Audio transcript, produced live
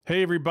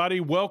Hey, everybody.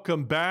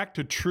 Welcome back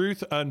to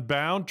Truth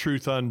Unbound.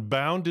 Truth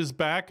Unbound is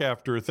back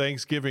after a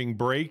Thanksgiving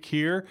break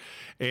here,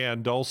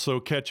 and also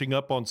catching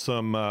up on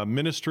some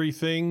ministry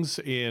things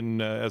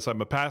as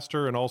I'm a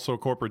pastor and also a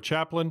corporate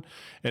chaplain.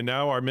 And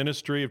now our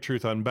ministry of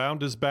Truth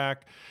Unbound is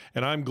back,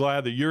 and I'm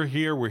glad that you're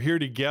here. We're here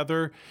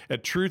together.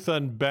 At Truth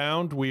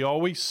Unbound, we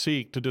always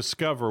seek to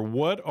discover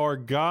what are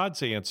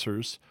God's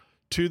answers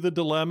to the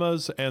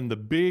dilemmas and the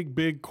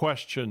big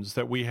questions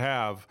that we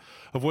have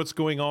of what's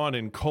going on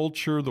in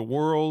culture, the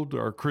world,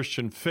 our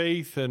Christian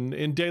faith, and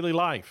in daily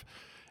life,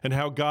 and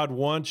how God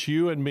wants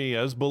you and me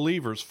as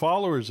believers,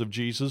 followers of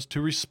Jesus, to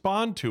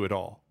respond to it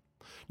all.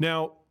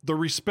 Now, the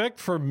Respect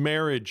for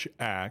Marriage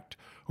Act,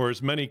 or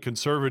as many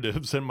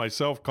conservatives and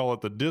myself call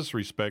it the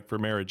Disrespect for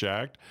Marriage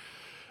Act,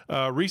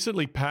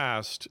 recently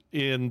passed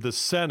in the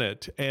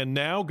Senate and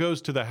now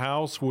goes to the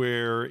House,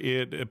 where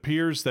it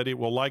appears that it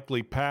will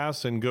likely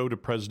pass and go to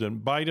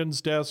President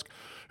Biden's desk,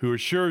 who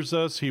assures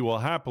us he will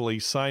happily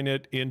sign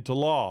it into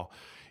law.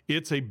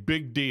 It's a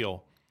big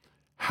deal.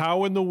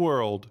 How in the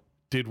world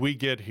did we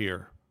get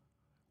here?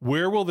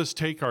 Where will this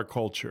take our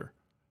culture?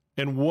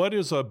 And what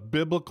is a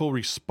biblical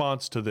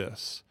response to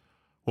this?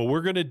 Well,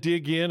 we're going to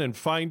dig in and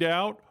find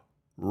out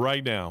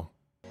right now.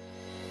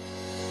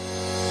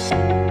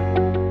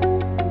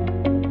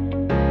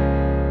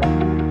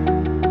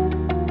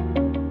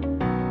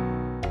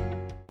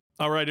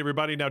 All right,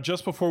 everybody. Now,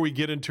 just before we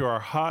get into our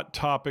hot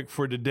topic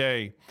for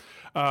today,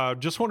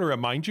 just want to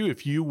remind you,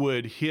 if you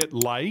would hit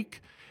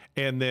like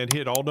and then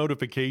hit all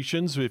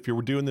notifications. If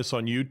you're doing this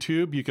on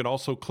YouTube, you can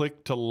also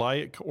click to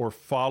like or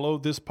follow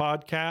this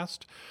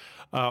podcast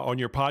on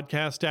your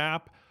podcast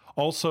app.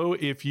 Also,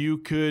 if you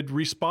could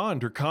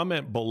respond or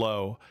comment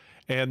below,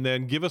 and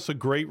then give us a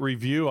great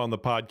review on the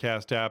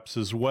podcast apps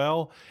as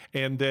well.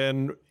 And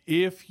then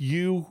if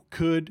you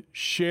could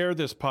share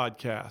this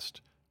podcast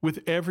with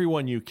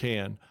everyone you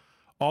can.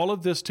 All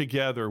of this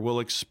together will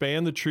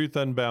expand the Truth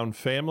Unbound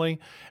family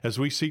as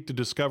we seek to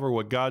discover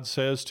what God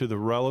says to the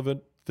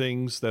relevant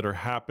things that are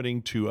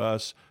happening to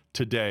us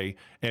today.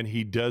 And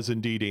he does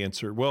indeed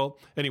answer. Well,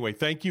 anyway,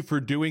 thank you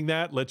for doing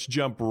that. Let's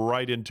jump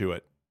right into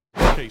it.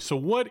 Okay, so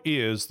what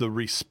is the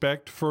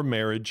Respect for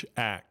Marriage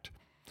Act?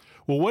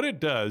 Well, what it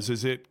does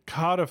is it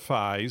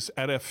codifies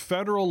at a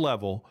federal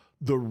level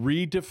the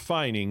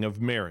redefining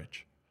of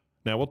marriage.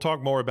 Now, we'll talk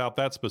more about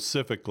that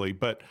specifically,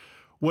 but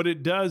what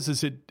it does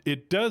is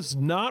it does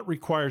not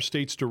require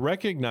states to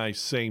recognize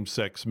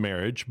same-sex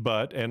marriage,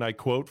 but, and I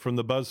quote from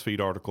the BuzzFeed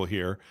article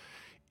here,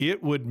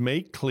 it would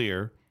make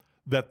clear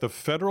that the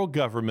federal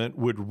government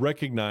would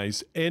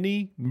recognize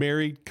any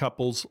married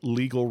couple's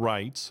legal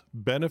rights,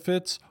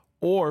 benefits,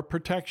 or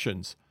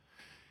protections,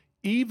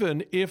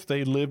 even if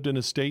they lived in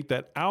a state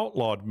that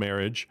outlawed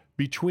marriage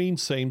between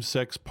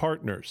same-sex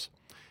partners.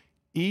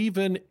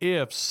 Even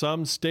if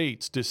some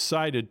states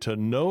decided to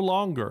no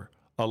longer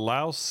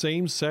allow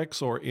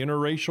same-sex or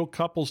interracial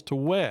couples to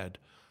wed,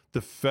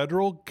 the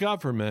federal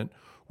government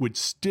would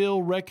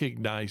still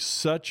recognize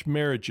such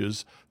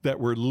marriages that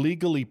were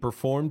legally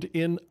performed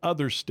in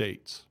other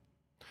states.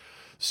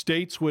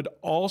 States would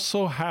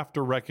also have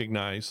to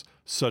recognize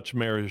such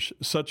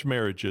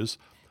marriages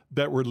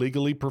that were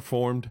legally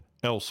performed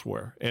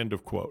elsewhere. End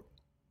of quote.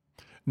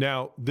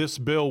 Now, this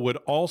bill would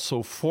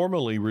also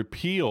formally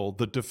repeal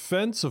the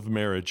Defense of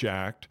Marriage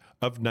Act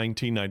of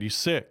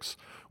 1996,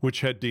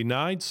 which had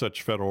denied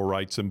such federal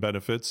rights and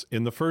benefits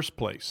in the first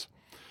place.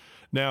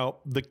 Now,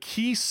 the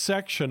key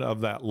section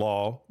of that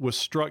law was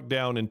struck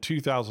down in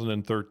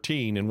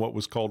 2013 in what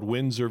was called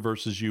Windsor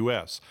versus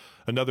U.S.,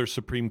 another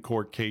Supreme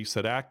Court case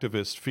that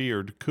activists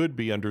feared could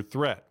be under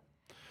threat.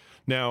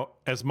 Now,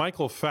 as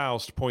Michael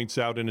Faust points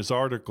out in his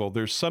article,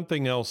 there's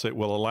something else it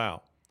will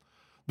allow.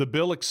 The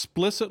bill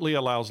explicitly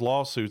allows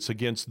lawsuits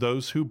against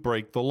those who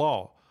break the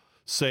law,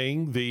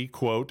 saying the,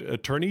 quote,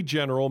 Attorney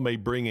General may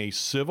bring a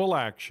civil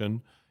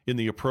action in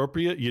the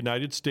appropriate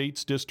United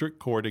States District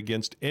Court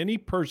against any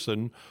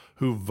person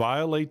who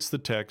violates the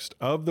text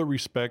of the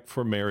Respect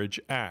for Marriage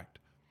Act.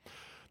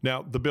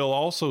 Now, the bill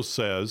also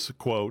says,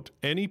 quote,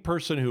 any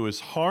person who is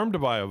harmed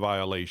by a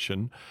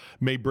violation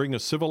may bring a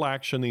civil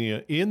action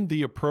in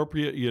the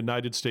appropriate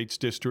United States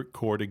District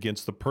Court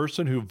against the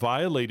person who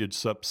violated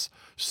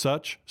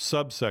such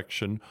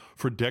subsection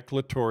for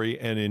declaratory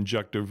and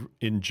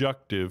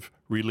injunctive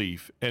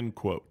relief, end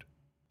quote.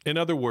 In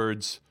other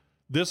words,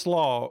 this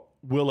law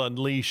will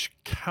unleash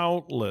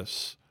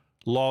countless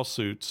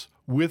lawsuits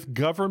with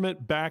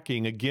government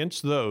backing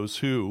against those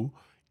who,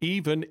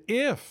 even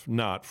if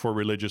not for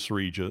religious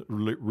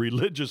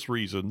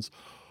reasons,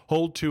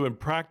 hold to and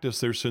practice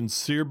their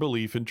sincere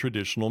belief in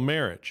traditional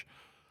marriage.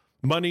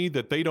 Money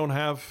that they don't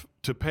have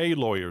to pay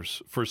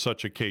lawyers for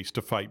such a case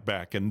to fight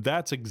back. And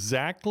that's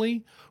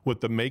exactly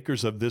what the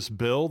makers of this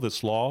bill,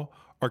 this law,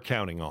 are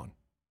counting on.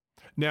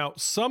 Now,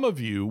 some of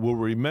you will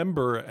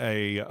remember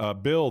a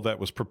bill that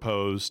was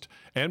proposed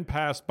and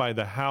passed by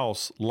the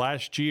House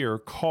last year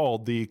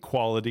called the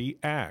Equality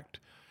Act.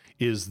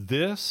 Is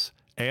this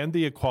and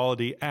the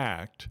Equality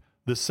Act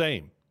the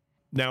same?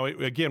 Now,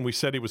 again, we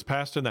said it was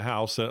passed in the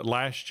House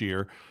last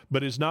year,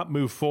 but has not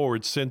moved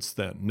forward since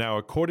then. Now,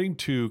 according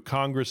to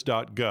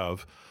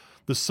Congress.gov,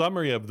 the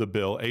summary of the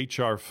bill,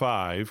 H.R.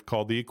 5,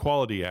 called the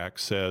Equality Act,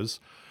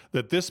 says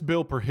that this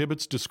bill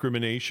prohibits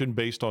discrimination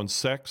based on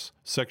sex,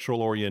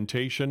 sexual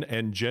orientation,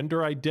 and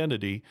gender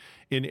identity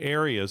in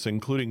areas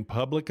including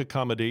public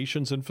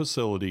accommodations and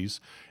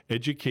facilities,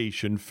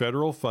 education,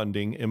 federal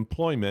funding,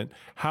 employment,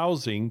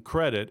 housing,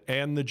 credit,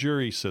 and the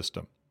jury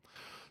system.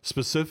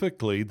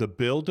 Specifically, the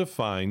bill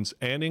defines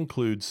and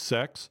includes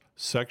sex,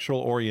 sexual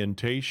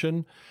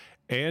orientation,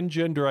 and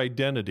gender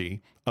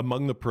identity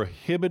among the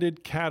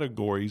prohibited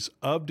categories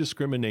of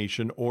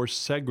discrimination or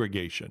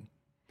segregation.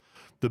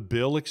 The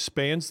bill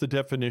expands the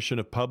definition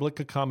of public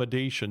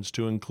accommodations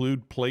to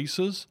include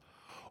places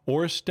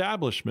or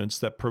establishments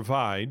that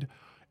provide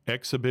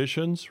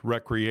exhibitions,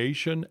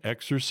 recreation,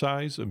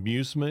 exercise,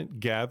 amusement,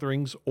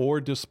 gatherings,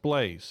 or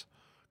displays,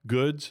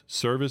 goods,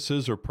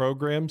 services, or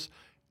programs,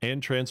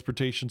 and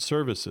transportation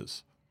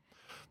services.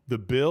 The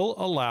bill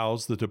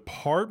allows the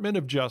Department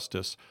of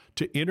Justice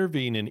to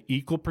intervene in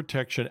equal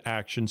protection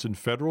actions in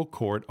federal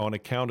court on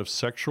account of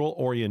sexual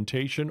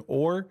orientation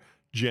or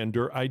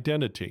gender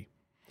identity.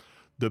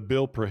 The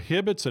bill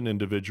prohibits an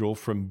individual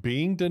from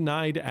being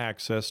denied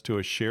access to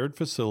a shared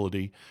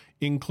facility,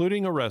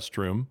 including a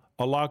restroom,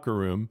 a locker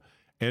room,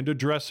 and a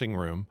dressing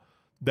room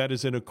that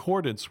is in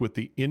accordance with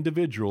the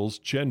individual's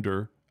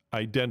gender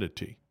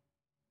identity.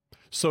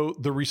 So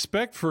the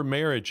Respect for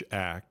Marriage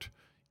Act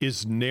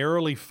is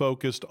narrowly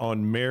focused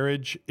on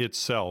marriage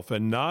itself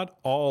and not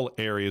all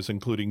areas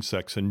including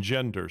sex and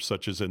gender,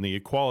 such as in the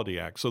Equality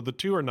Act. So the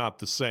two are not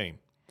the same.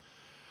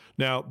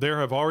 Now, there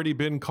have already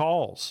been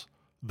calls,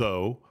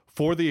 though,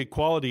 for the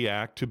Equality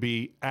Act to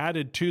be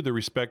added to the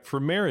Respect for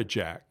Marriage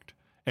Act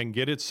and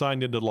get it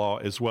signed into law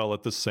as well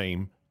at the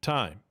same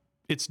time.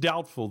 It's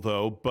doubtful,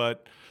 though,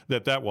 but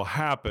that will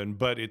happen,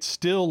 but it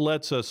still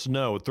lets us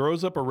know, it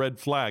throws up a red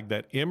flag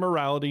that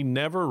immorality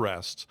never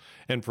rests,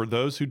 and for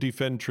those who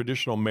defend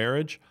traditional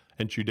marriage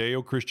and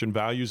Judeo-Christian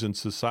values in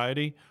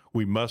society,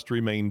 we must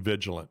remain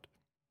vigilant.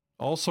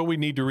 Also, we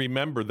need to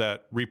remember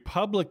that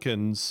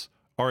Republicans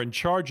are in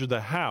charge of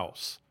the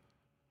House.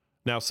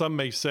 Now, some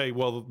may say,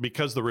 well,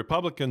 because the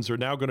Republicans are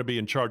now going to be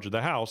in charge of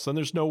the House, then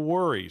there's no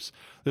worries.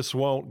 This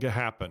won't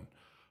happen.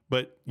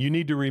 But you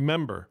need to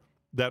remember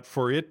that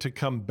for it to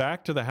come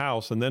back to the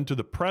House and then to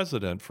the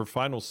president for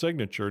final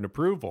signature and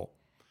approval,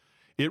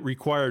 it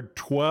required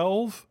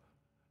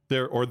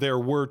there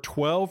were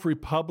 12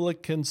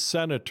 Republican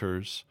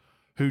senators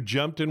who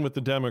jumped in with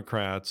the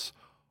Democrats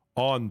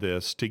on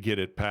this to get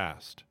it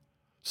passed.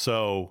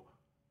 So,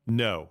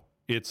 no,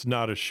 it's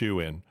not a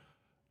shoo-in.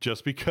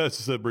 Just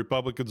because the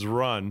Republicans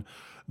run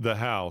the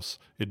House,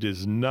 it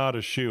is not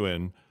a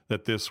shoo-in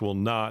that this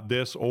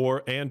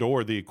or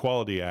the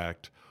Equality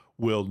Act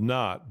will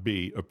not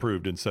be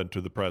approved and sent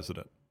to the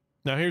president.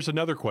 Now, here's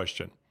another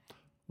question.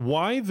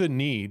 Why the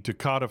need to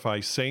codify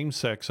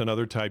same-sex and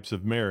other types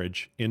of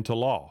marriage into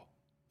law,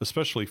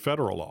 especially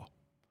federal law?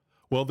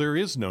 Well, there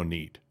is no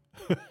need.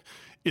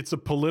 It's a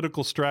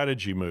political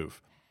strategy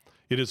move.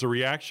 It is a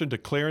reaction to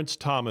Clarence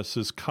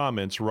Thomas's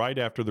comments right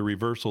after the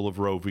reversal of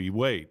Roe v.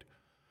 Wade.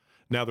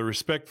 Now, the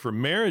Respect for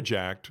Marriage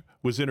Act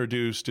was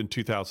introduced in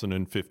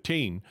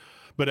 2015,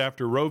 but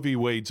after Roe v.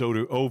 Wade's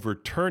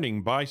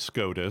overturning by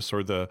SCOTUS,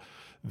 or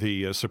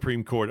the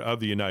Supreme Court of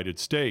the United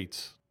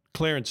States,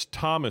 Clarence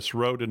Thomas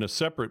wrote in a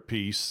separate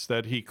piece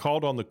that he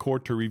called on the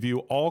court to review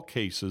all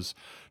cases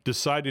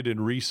decided in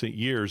recent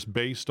years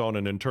based on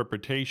an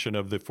interpretation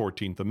of the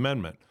 14th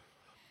Amendment.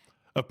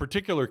 Of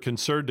particular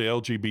concern to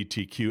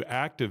LGBTQ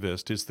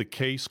activists is the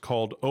case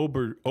called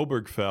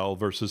Obergefell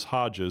versus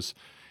Hodges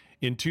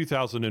in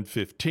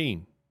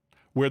 2015,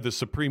 where the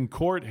Supreme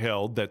Court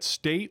held that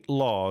state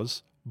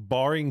laws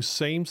barring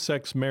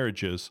same-sex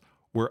marriages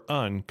were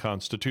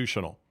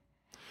unconstitutional.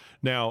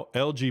 Now,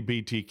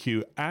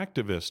 LGBTQ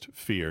activists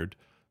feared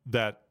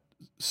that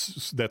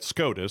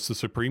SCOTUS, the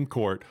Supreme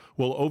Court,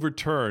 will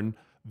overturn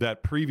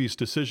that previous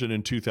decision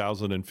in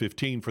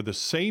 2015 for the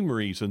same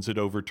reasons it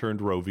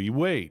overturned Roe v.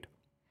 Wade.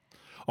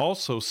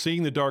 Also,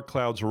 seeing the dark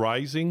clouds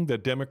rising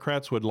that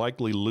Democrats would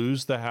likely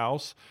lose the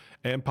House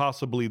and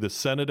possibly the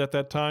Senate at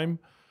that time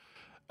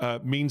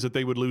means that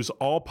they would lose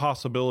all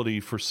possibility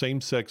for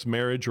same-sex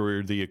marriage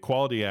or the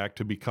Equality Act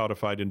to be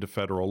codified into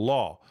federal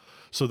law.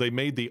 So they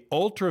made the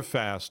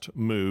ultra-fast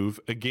move,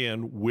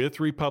 again, with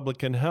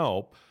Republican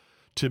help,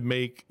 to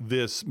make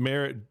this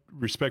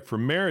Respect for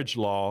Marriage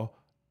law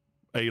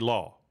a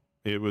law.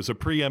 It was a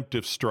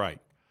preemptive strike,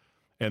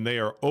 and they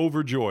are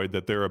overjoyed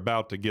that they're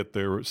about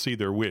to see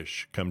their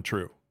wish come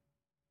true.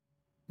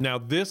 Now,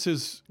 this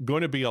is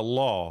going to be a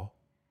law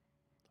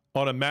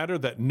on a matter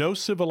that no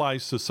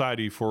civilized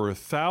society for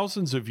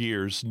thousands of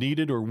years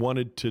needed or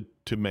wanted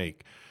to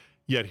make.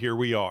 Yet here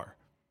we are.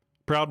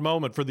 Proud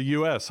moment for the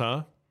U.S.,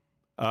 huh?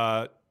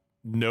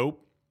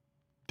 Nope,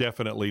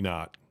 definitely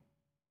not.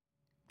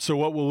 So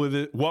what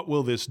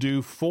will this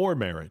do for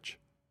marriage?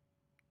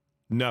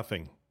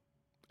 Nothing.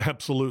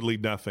 Absolutely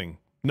nothing.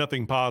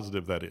 Nothing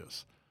positive, that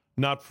is.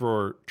 Not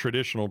for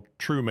traditional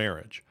true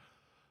marriage.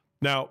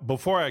 Now,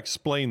 before I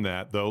explain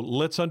that, though,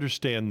 let's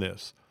understand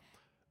this.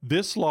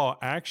 This law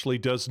actually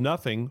does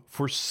nothing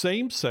for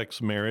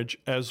same-sex marriage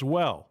as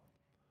well.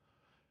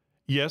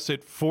 Yes,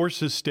 it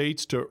forces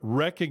states to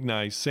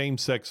recognize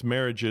same-sex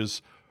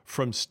marriages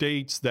from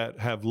states that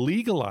have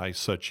legalized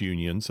such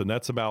unions, and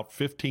that's about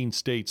 15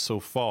 states so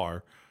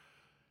far.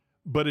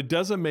 But it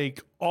doesn't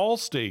make all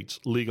states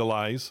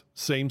legalize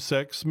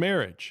same-sex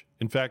marriage.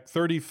 In fact,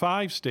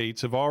 35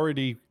 states have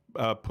already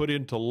put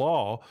into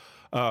law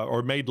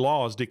or made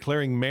laws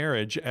declaring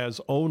marriage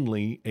as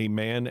only a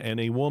man and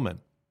a woman.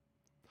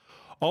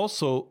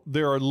 Also,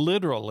 there are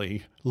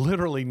literally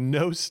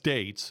no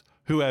states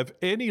who have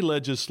any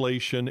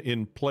legislation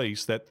in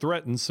place that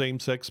threatens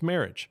same-sex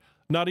marriage.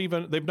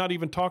 They've not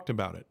even talked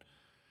about it.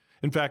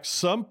 In fact,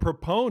 some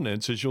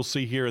proponents, as you'll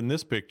see here in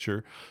this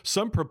picture,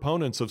 some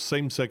proponents of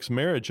same-sex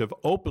marriage have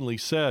openly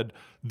said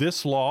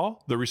this law,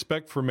 the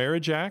Respect for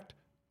Marriage Act,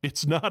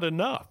 it's not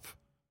enough.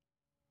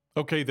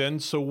 Okay, then,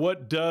 so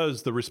what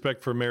does the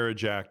Respect for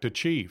Marriage Act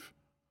achieve?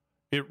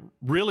 It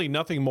really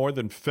nothing more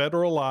than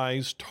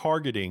federalized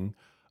targeting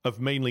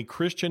of mainly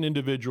Christian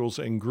individuals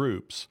and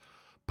groups,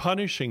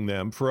 punishing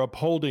them for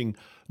upholding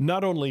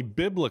not only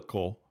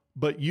biblical,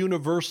 but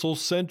universal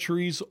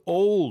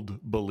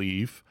centuries-old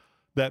belief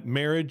that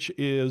marriage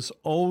is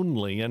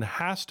only and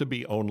has to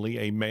be only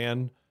a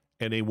man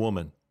and a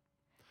woman.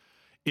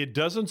 It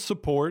doesn't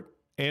support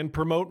and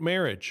promote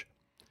marriage.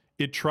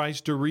 It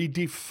tries to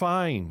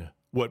redefine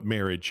what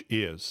marriage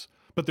is.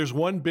 But there's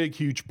one big,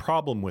 huge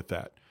problem with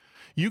that.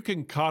 You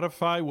can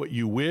codify what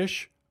you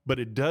wish, but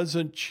it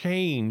doesn't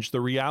change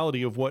the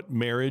reality of what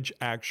marriage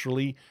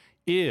actually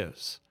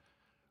is,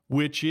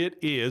 which it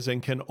is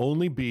and can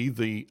only be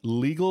the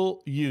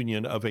legal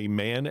union of a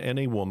man and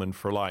a woman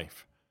for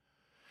life.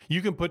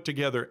 You can put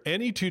together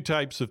any two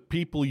types of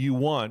people you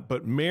want,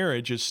 but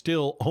marriage is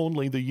still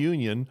only the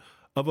union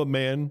of a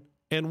man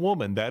and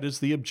woman. That is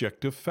the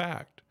objective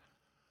fact.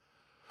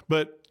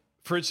 But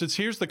for instance,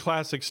 here's the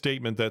classic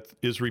statement that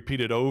is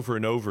repeated over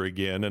and over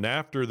again. And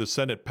after the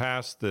Senate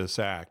passed this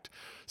act,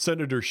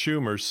 Senator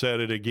Schumer said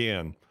it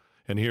again.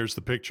 And here's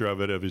the picture of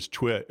it, of his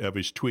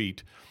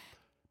tweet.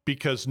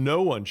 Because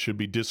no one should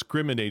be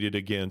discriminated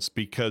against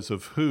because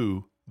of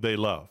who they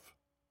love.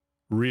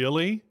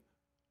 Really?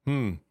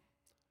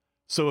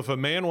 So if a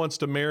man wants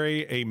to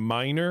marry a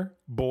minor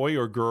boy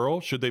or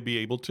girl, should they be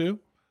able to?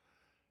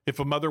 If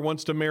a mother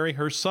wants to marry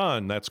her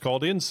son, that's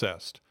called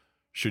incest.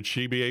 Should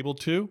she be able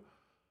to?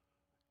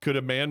 Could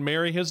a man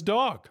marry his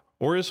dog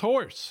or his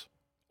horse?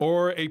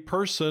 Or a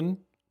person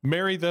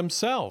marry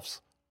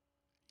themselves?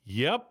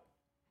 Yep,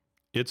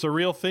 it's a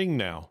real thing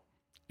now.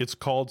 It's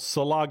called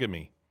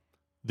sologamy,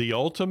 the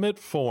ultimate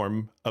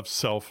form of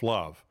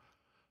self-love.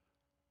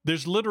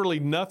 There's literally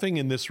nothing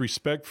in this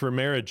Respect for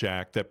Marriage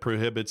Act that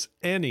prohibits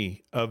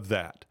any of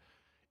that.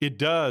 It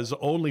does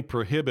only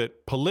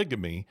prohibit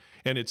polygamy,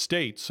 and it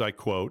states, I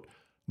quote,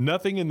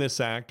 "Nothing in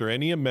this act or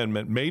any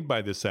amendment made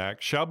by this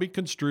act shall be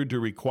construed to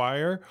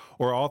require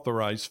or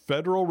authorize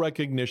federal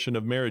recognition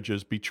of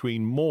marriages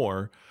between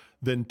more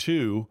than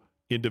two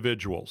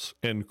individuals,"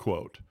 end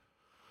quote.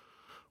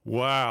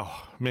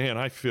 Wow, man,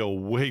 I feel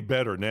way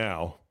better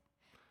now.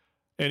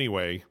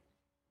 Anyway,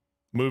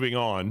 moving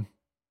on.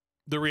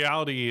 The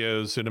reality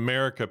is, in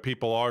America,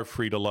 people are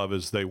free to love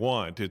as they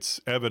want.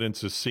 Its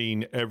evidence is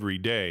seen every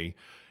day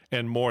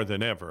and more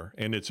than ever,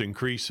 and it's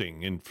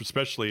increasing, and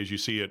especially as you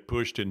see it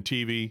pushed in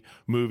TV,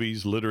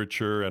 movies,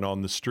 literature, and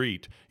on the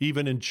street,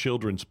 even in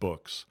children's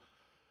books.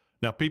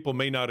 Now, people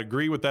may not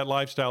agree with that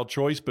lifestyle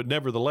choice, but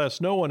nevertheless,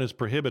 no one is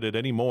prohibited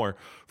anymore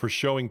for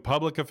showing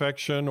public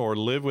affection or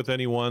live with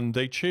anyone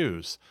they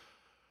choose.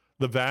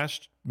 The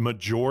vast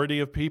majority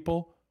of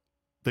people,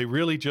 they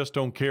really just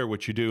don't care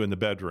what you do in the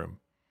bedroom.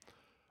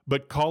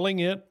 But calling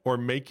it or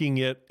making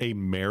it a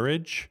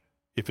marriage,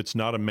 if it's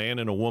not a man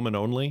and a woman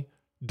only,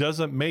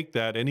 doesn't make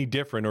that any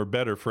different or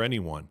better for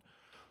anyone.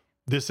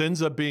 This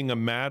ends up being a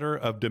matter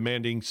of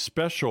demanding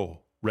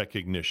special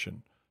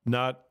recognition,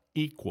 not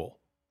equal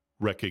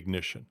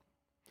recognition.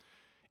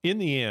 In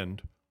the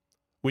end,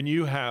 when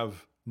you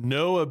have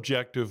no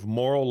objective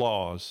moral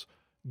laws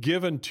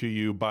given to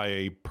you by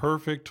a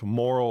perfect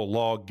moral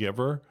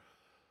lawgiver,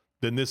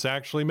 then this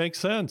actually makes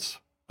sense.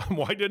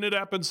 Why didn't it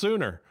happen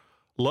sooner?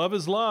 Love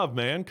is love,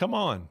 man. Come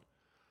on.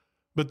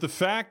 But the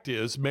fact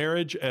is,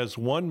 marriage as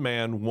one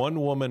man, one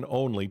woman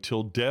only,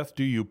 till death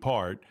do you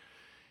part,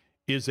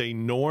 is a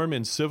norm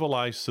in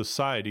civilized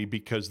society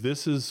because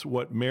this is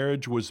what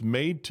marriage was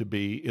made to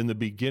be in the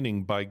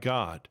beginning by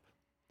God.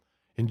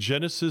 In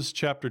Genesis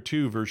chapter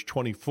 2, verse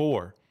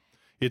 24,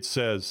 it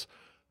says,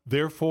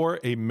 "Therefore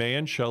a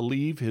man shall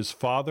leave his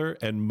father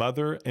and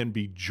mother and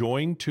be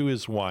joined to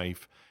his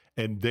wife,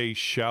 and they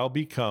shall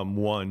become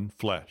one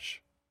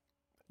flesh."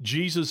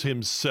 Jesus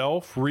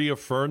himself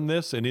reaffirmed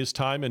this in his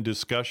time in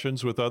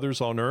discussions with others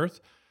on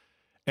earth,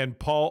 and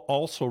Paul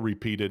also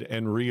repeated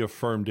and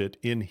reaffirmed it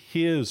in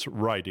his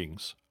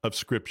writings of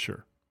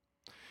Scripture.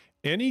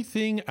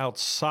 Anything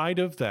outside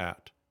of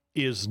that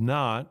is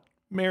not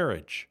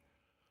marriage.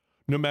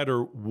 No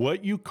matter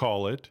what you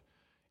call it,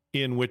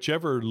 in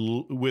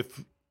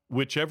with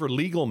whichever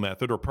legal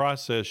method or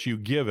process you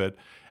give it,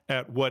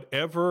 at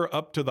whatever,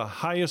 up to the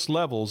highest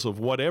levels of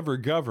whatever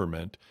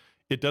government,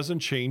 it doesn't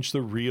change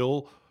the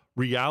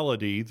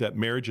reality that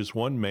marriage is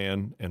one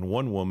man and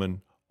one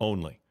woman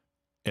only.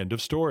 End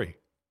of story.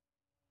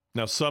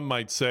 Now, some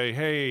might say,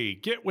 hey,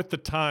 get with the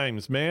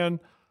times, man.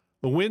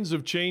 The winds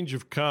of change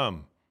have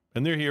come,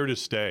 and they're here to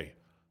stay.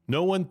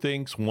 No one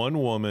thinks one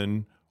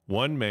woman,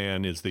 one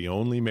man is the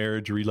only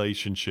marriage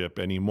relationship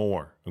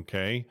anymore,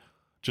 okay?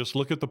 Just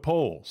look at the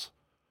polls.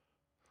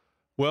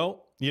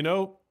 Well,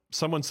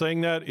 someone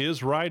saying that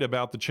is right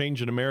about the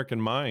change in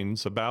American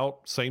minds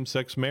about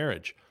same-sex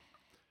marriage.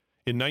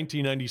 In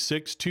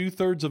 1996,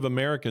 2/3 of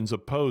Americans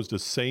opposed a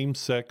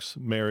same-sex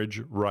marriage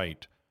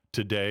right.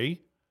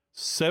 Today,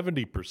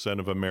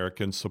 70% of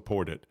Americans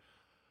support it,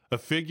 a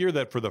figure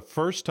that for the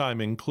first time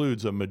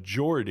includes a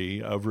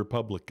majority of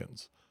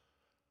Republicans.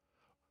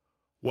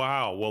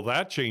 Wow, well,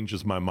 that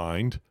changes my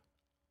mind.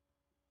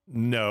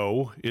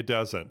 No, it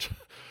doesn't.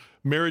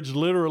 Marriage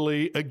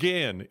literally,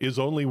 again, is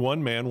only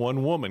one man,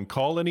 one woman.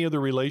 Call any other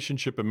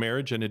relationship a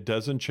marriage, and it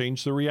doesn't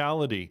change the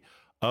reality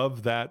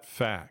of that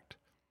fact.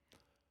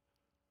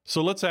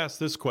 So let's ask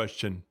this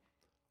question.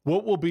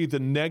 What will be the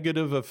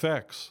negative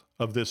effects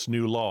of this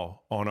new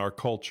law on our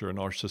culture and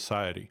our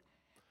society?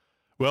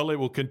 Well, it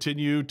will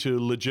continue to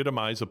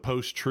legitimize a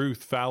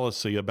post-truth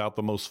fallacy about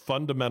the most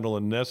fundamental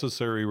and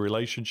necessary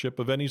relationship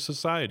of any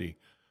society,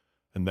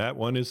 and that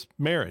one is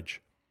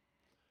marriage.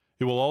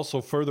 It will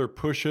also further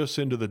push us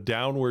into the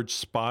downward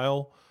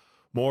spiral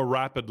more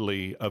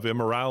rapidly of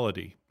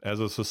immorality as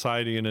a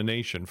society and a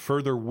nation,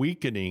 further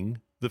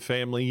weakening the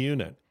family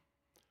unit.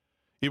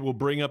 It will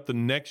bring up the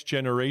next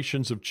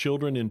generations of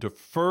children into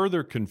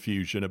further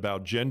confusion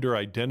about gender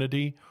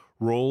identity,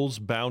 roles,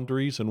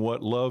 boundaries, and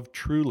what love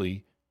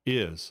truly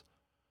is.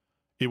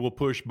 It will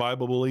push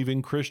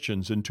Bible-believing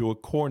Christians into a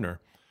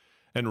corner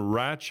and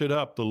ratchet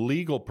up the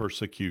legal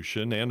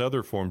persecution and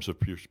other forms of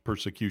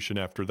persecution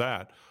after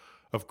that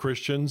of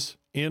Christians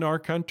in our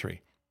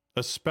country,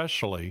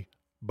 especially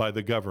by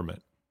the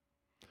government.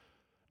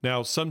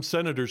 Now, some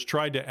senators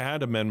tried to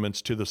add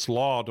amendments to this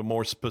law to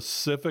more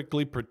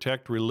specifically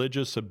protect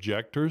religious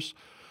objectors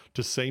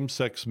to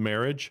same-sex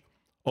marriage,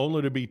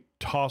 only to be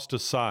tossed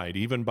aside,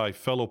 even by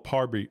fellow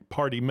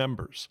party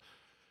members.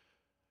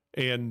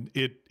 And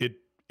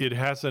it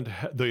hasn't,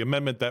 the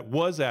amendment that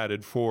was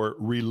added for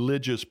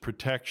religious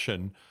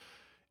protection,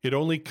 it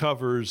only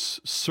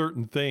covers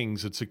certain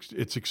things.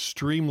 It's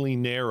extremely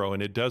narrow,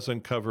 and it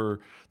doesn't cover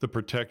the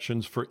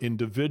protections for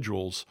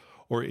individuals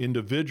or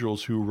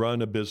individuals who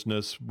run a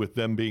business with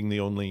them being the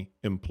only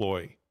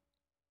employee.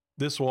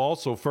 This will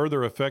also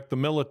further affect the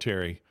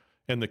military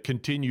and the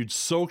continued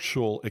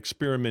social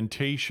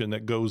experimentation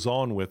that goes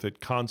on with it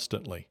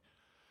constantly.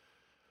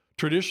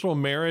 Traditional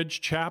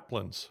marriage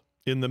chaplains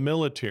in the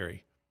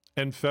military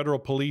and federal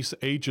police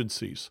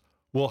agencies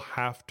will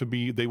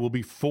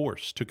be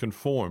forced to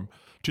conform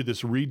to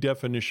this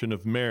redefinition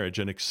of marriage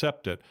and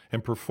accept it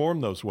and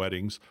perform those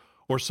weddings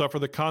or suffer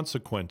the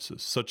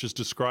consequences, such as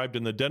described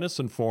in the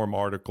Denison Forum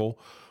article,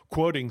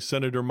 quoting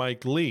Senator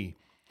Mike Lee.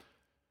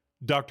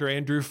 Dr.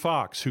 Andrew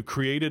Fox, who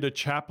created a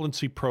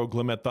chaplaincy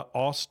program at the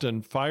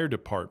Austin Fire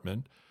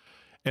Department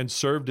and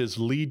served as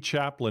lead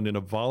chaplain in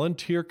a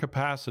volunteer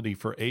capacity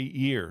for 8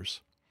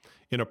 years.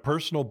 In a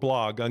personal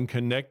blog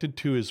unconnected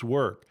to his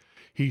work,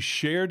 he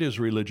shared his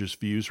religious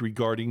views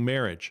regarding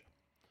marriage.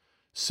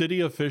 City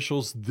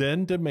officials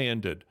then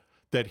demanded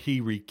that he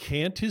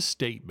recant his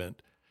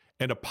statement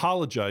and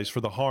apologize for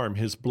the harm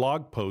his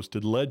blog post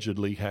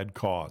allegedly had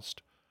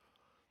caused.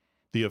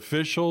 The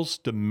officials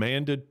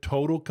demanded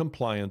total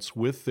compliance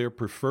with their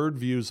preferred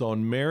views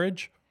on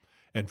marriage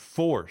and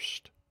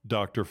forced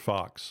Dr.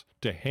 Fox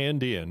to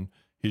hand in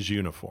his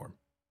uniform.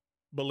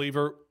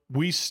 Believer,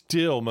 we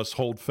still must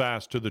hold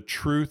fast to the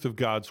truth of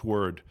God's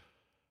word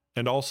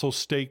and also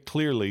state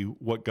clearly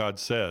what God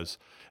says.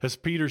 As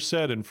Peter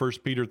said in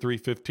 1 Peter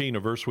 3:15,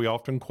 a verse we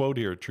often quote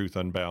here at Truth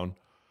Unbound,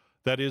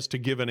 that is to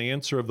give an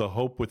answer of the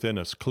hope within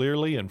us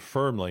clearly and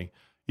firmly,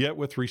 yet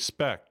with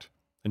respect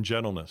and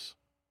gentleness.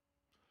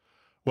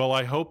 Well,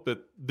 I hope that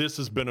this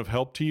has been of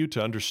help to you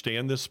to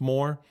understand this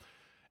more,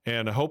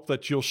 and I hope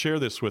that you'll share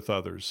this with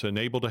others and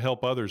able to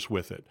help others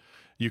with it.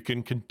 You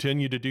can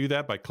continue to do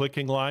that by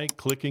clicking like,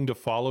 clicking to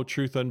follow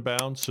Truth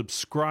Unbound,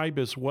 subscribe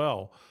as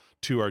well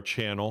to our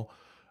channel,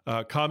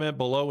 comment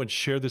below and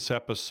share this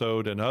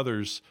episode and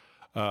others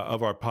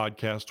of our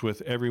podcast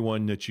with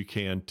everyone that you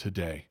can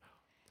today.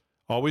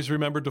 Always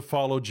remember to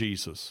follow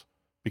Jesus,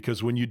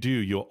 because when you do,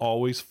 you'll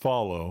always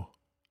follow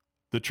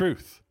the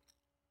truth.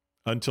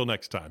 Until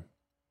next time.